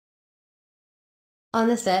On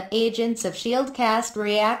the set, Agents of S.H.I.E.L.D. cast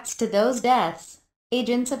reacts to those deaths.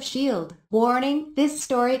 Agents of S.H.I.E.L.D. Warning, this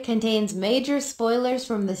story contains major spoilers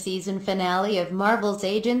from the season finale of Marvel's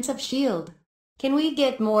Agents of S.H.I.E.L.D. Can we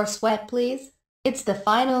get more sweat, please? It's the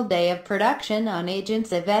final day of production on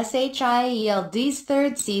Agents of S.H.I.E.L.D's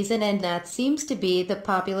third season, and that seems to be the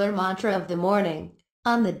popular mantra of the morning.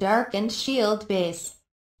 On the darkened S.H.I.E.L.D. base,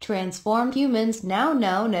 transformed humans, now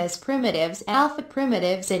known as primitives, alpha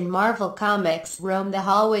primitives in Marvel Comics, roam the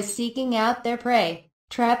hallways seeking out their prey.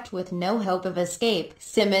 Trapped with no hope of escape,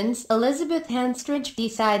 Simmons, Elizabeth Henstridge,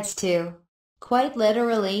 decides to, quite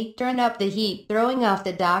literally, turn up the heat, throwing off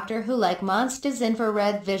the Doctor Who-like monster's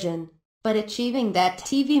infrared vision. But achieving that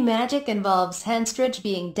TV magic involves Henstridge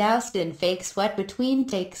being doused in fake sweat between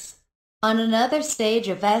takes. On another stage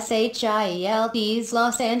of S.H.I.E.L.D's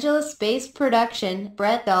Los Angeles-based production,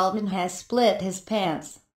 Brett Dalton has split his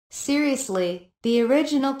pants. Seriously, the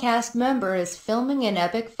original cast member is filming an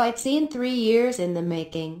epic fight scene 3 years in the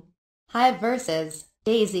making. Hive vs.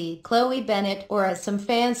 Daisy, Chloe Bennett, or as some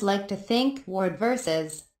fans like to think, Ward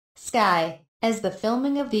vs. Sky. As the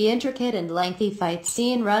filming of the intricate and lengthy fight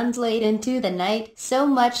scene runs late into the night, so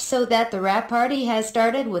much so that the wrap party has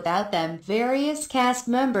started without them, various cast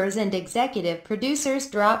members and executive producers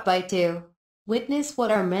drop by to witness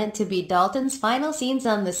what are meant to be Dalton's final scenes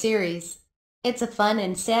on the series. It's a fun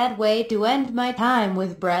and sad way to end my time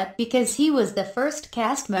with Brett, because he was the first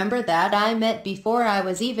cast member that I met before I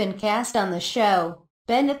was even cast on the show.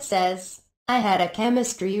 Bennett says, "I had a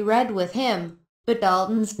chemistry read with him. But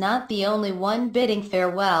Dalton's not the only one bidding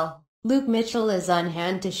farewell. Luke Mitchell is on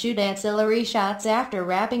hand to shoot ancillary shots after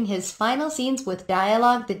wrapping his final scenes with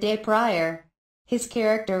dialogue the day prior. His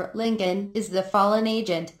character, Lincoln, is the fallen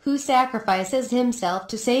agent who sacrifices himself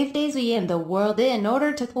to save Daisy and the world in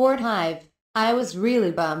order to thwart Hive. I was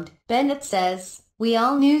really bummed," Bennett says. "We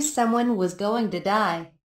all knew someone was going to die.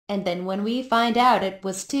 And then when we find out it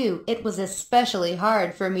was two, it was especially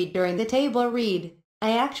hard for me during the table read.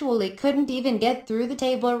 I actually couldn't even get through the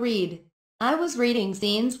table read. I was reading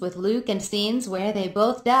scenes with Luke and scenes where they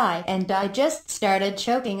both die, and I just started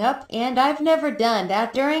choking up, and I've never done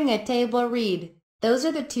that during a table read. Those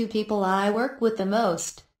are the two people I work with the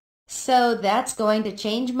most. So that's going to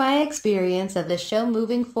change my experience of the show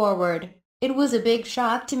moving forward. It was a big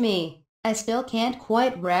shock to me. I still can't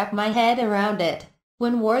quite wrap my head around it.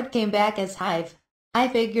 When Ward came back as Hive, I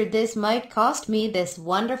figured this might cost me this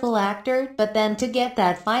wonderful actor, but then to get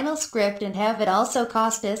that final script and have it also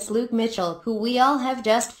cost us Luke Mitchell, who we all have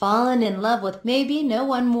just fallen in love with, maybe no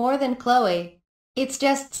one more than Chloe. It's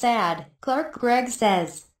just sad," Clark Gregg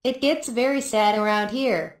says. "It gets very sad around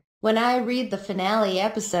here. When I read the finale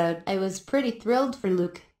episode, I was pretty thrilled for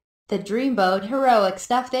Luke. The dreamboat heroic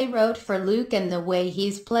stuff they wrote for Luke and the way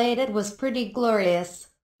he's played it was pretty glorious."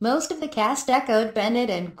 Most of the cast echoed Bennett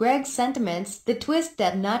and Gregg's sentiments. The twist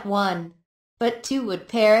that not one, but two would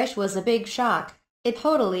perish was a big shock. I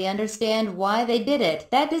totally understand why they did it.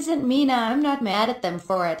 That doesn't mean I'm not mad at them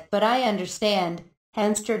for it, but I understand,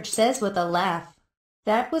 Henstridge says with a laugh.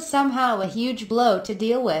 That was somehow a huge blow to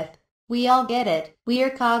deal with. We all get it. We are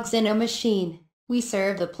cogs in a machine. We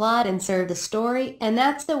serve the plot and serve the story, and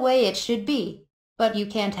that's the way it should be. But you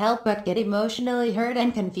can't help but get emotionally hurt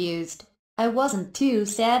and confused. I wasn't too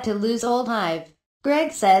sad to lose old Hive,"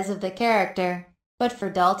 Gregg says of the character. "But for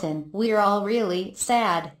Dalton, we're all really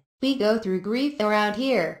sad. We go through grief around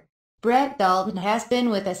here. Brett Dalton has been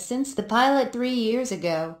with us since the pilot 3 years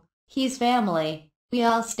ago. He's family. We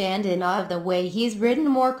all stand in awe of the way he's ridden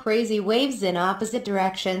more crazy waves in opposite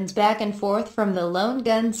directions, back and forth from the lone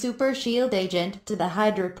gun super S.H.I.E.L.D. agent to the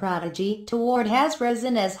Hydra prodigy to Ward has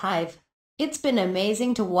risen as Hive. It's been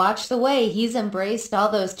amazing to watch the way he's embraced all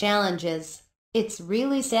those challenges. It's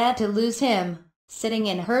really sad to lose him." Sitting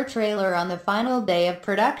in her trailer on the final day of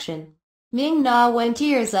production, Ming-Na went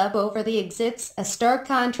tears up over the exits, a stark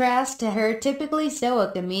contrast to her typically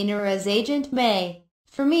stoic demeanor as Agent May.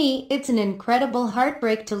 "For me, it's an incredible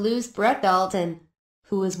heartbreak to lose Brett Dalton,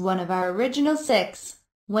 who was one of our original 6.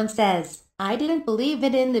 One says, "I didn't believe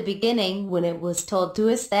it in the beginning when it was told to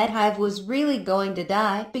us that Hive was really going to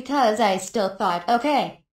die, because I still thought,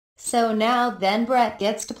 okay, so now then Brett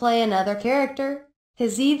gets to play another character.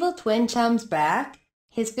 His evil twin comes back.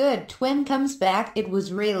 His good twin comes back. It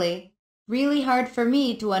was really, really hard for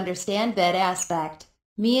me to understand that aspect.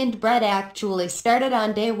 Me and Brett actually started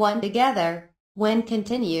on day 1 together." Wen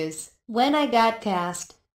continues, "When I got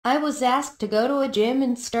cast, I was asked to go to a gym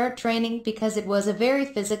and start training because it was a very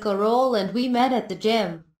physical role, and we met at the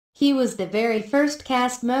gym. He was the very first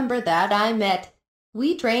cast member that I met.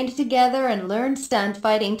 We trained together and learned stunt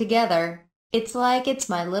fighting together. It's like it's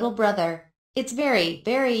my little brother. It's very,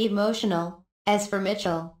 very emotional." As for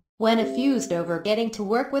Mitchell, when effused over getting to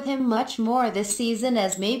work with him much more this season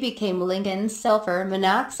as May became Lincoln's sulfur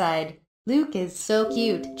monoxide, Luke is so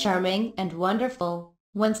cute, charming, and wonderful.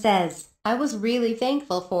 One says, I was really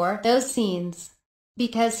thankful for those scenes.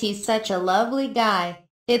 Because he's such a lovely guy.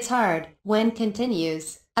 It's hard, Wen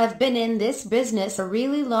continues. I've been in this business a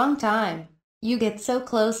really long time. You get so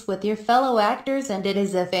close with your fellow actors and it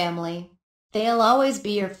is a family. They'll always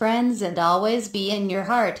be your friends and always be in your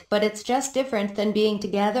heart, but it's just different than being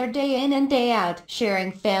together day in and day out,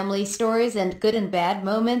 sharing family stories and good and bad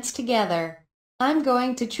moments together. I'm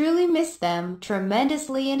going to truly miss them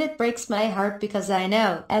tremendously, and it breaks my heart because I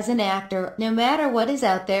know, as an actor, no matter what is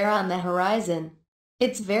out there on the horizon,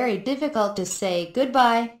 it's very difficult to say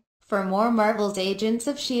goodbye. For more Marvel's Agents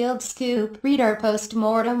of S.H.I.E.L.D. scoop, read our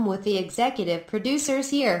postmortem with the executive producers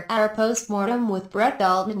here, our postmortem with Brett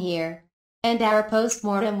Dalton here, and our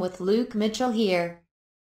postmortem with Luke Mitchell here.